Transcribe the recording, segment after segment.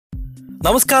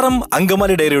നമസ്കാരം,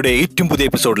 അങ്കമാലി ഡയറിയുടെ ഏറ്റവും പുതിയ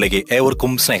എപ്പിസോഡിലേക്ക്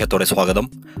ഏവർക്കും സ്നേഹത്തോടെ സ്വാഗതം.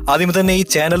 ആദ്യം തന്നെ ഈ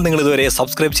ചാനൽ നിങ്ങൾ ഇതുവരെ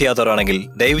സബ്സ്ക്രൈബ് ചെയ്യാത്തവരാണെങ്കിൽ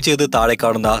ദയവ് ചെയ്ത് താഴെ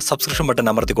കാണുന്ന സബ്സ്ക്രിപ്ഷൻ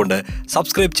ബട്ടൺ അമർത്തിക്കൊണ്ട്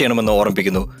സബ്സ്ക്രൈബ് ചെയ്യണമെന്ന്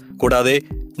ഓർമ്മിപ്പിക്കുന്നു. കൂടാതെ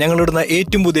ഞങ്ങളിടുന്ന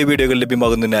ഏറ്റവും പുതിയ വീഡിയോകൾ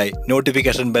ലഭ്യമാകുന്നതിനായി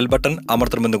നോട്ടിഫിക്കേഷൻ ബെൽ ബട്ടൺ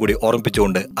അമർത്തണമെന്ന് കൂടി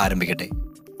ഓർമ്മിപ്പിച്ചുകൊണ്ട് ആരംഭിക്കട്ടെ.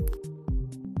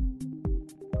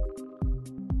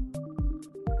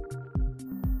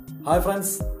 ഹായ്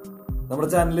ഫ്രണ്ട്സ്, നമ്മുടെ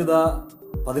ചാനലിൽ ഇതാ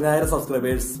 10,000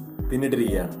 സബ്സ്ക്രൈബേഴ്സ്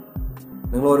പിന്നിട്ടിരിക്കുകയാണ്.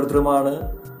 നിങ്ങൾ ഓരോരുത്തരുമാണ്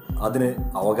അതിന്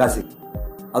അവകാശം.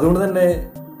 അതുകൊണ്ട് തന്നെ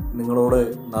നിങ്ങളോട്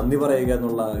നന്ദി പറയുക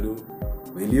എന്നുള്ള ഒരു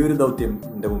വലിയൊരു ദൗത്യം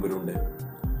എൻ്റെ മുമ്പിലുണ്ട്.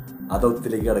 ആ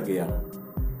ദൗത്യത്തിലേക്ക് കിടക്കുകയാണ്.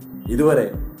 ഇതുവരെ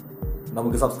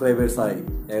നമുക്ക് സബ്സ്ക്രൈബേഴ്സായി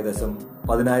ഏകദേശം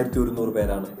 10,100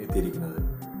 പേരാണ് എത്തിയിരിക്കുന്നത്.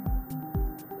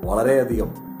 വളരെയധികം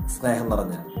സ്നേഹം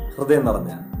നിറഞ്ഞ, ഹൃദയം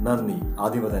നിറഞ്ഞ നന്ദി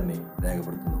ആദ്യമേ തന്നെ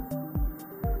രേഖപ്പെടുത്തുന്നു.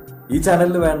 ഈ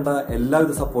ചാനലിന് വേണ്ട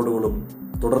എല്ലാവിധ സപ്പോർട്ടുകളും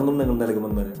തുടർന്നും നിങ്ങൾ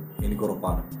നൽകുമെന്ന് എനിക്ക്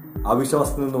ഉറപ്പാണ്. ആ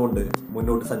വിശ്വാസത്തിൽ നിന്നുകൊണ്ട്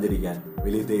മുന്നോട്ട് സഞ്ചരിക്കാൻ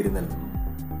വലിയ ധൈര്യം നൽകുന്നു.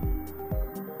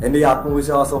 എൻ്റെ ഈ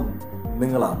ആത്മവിശ്വാസം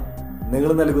നിങ്ങളാണ്.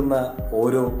 നിങ്ങൾ നൽകുന്ന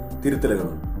ഓരോ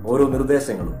തിരുത്തലുകളും, ഓരോ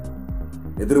നിർദ്ദേശങ്ങളും,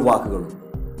 എതിർവാക്കുകളും,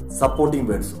 സപ്പോർട്ടിംഗ്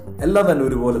വേർഡ്സും എല്ലാം തന്നെ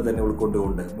ഒരുപോലെ തന്നെ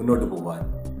ഉൾക്കൊണ്ടുകൊണ്ട് മുന്നോട്ട് പോകാൻ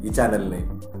ഈ ചാനലിന്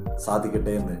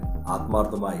സാധിക്കട്ടെ എന്ന്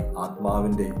ആത്മാർത്ഥമായി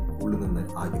ആത്മാവിൻ്റെ ഉള്ളിൽ നിന്ന്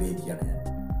ആഗ്രഹിക്കുകയാണ് ഞാൻ.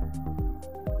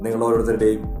 നിങ്ങൾ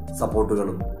ഓരോരുത്തരുടെയും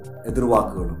സപ്പോർട്ടുകളും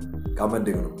എതിർവാക്കുകളും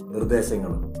കമന്റുകളും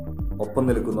നിർദ്ദേശങ്ങളും ഒപ്പം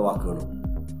നിൽക്കുന്ന വാക്കുകളും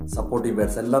സപ്പോർട്ടിംഗ്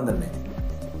വേർഡ്സ് എല്ലാം തന്നെ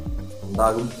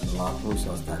ഉണ്ടാകും എന്നുള്ള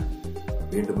ആത്മവിശ്വാസത്താൽ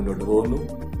വീണ്ടും മുന്നോട്ട് പോകുന്നു.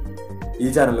 ഈ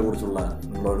ചാനലിനെ കുറിച്ചുള്ള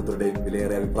നിങ്ങൾ ഓരോരുത്തരുടെയും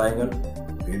വിലയേറിയ അഭിപ്രായങ്ങൾ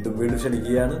വീണ്ടും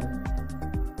ക്ഷണിക്കുകയാണ്.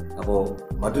 അപ്പോൾ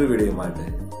മറ്റൊരു വീഡിയോയുമായിട്ട്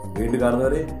വീണ്ടും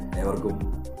കാണുന്നവരെ ഏവർക്കും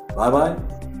bye bye,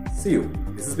 see you.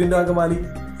 This is bin Angamaly,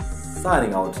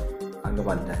 signing out.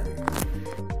 Angamaly diary.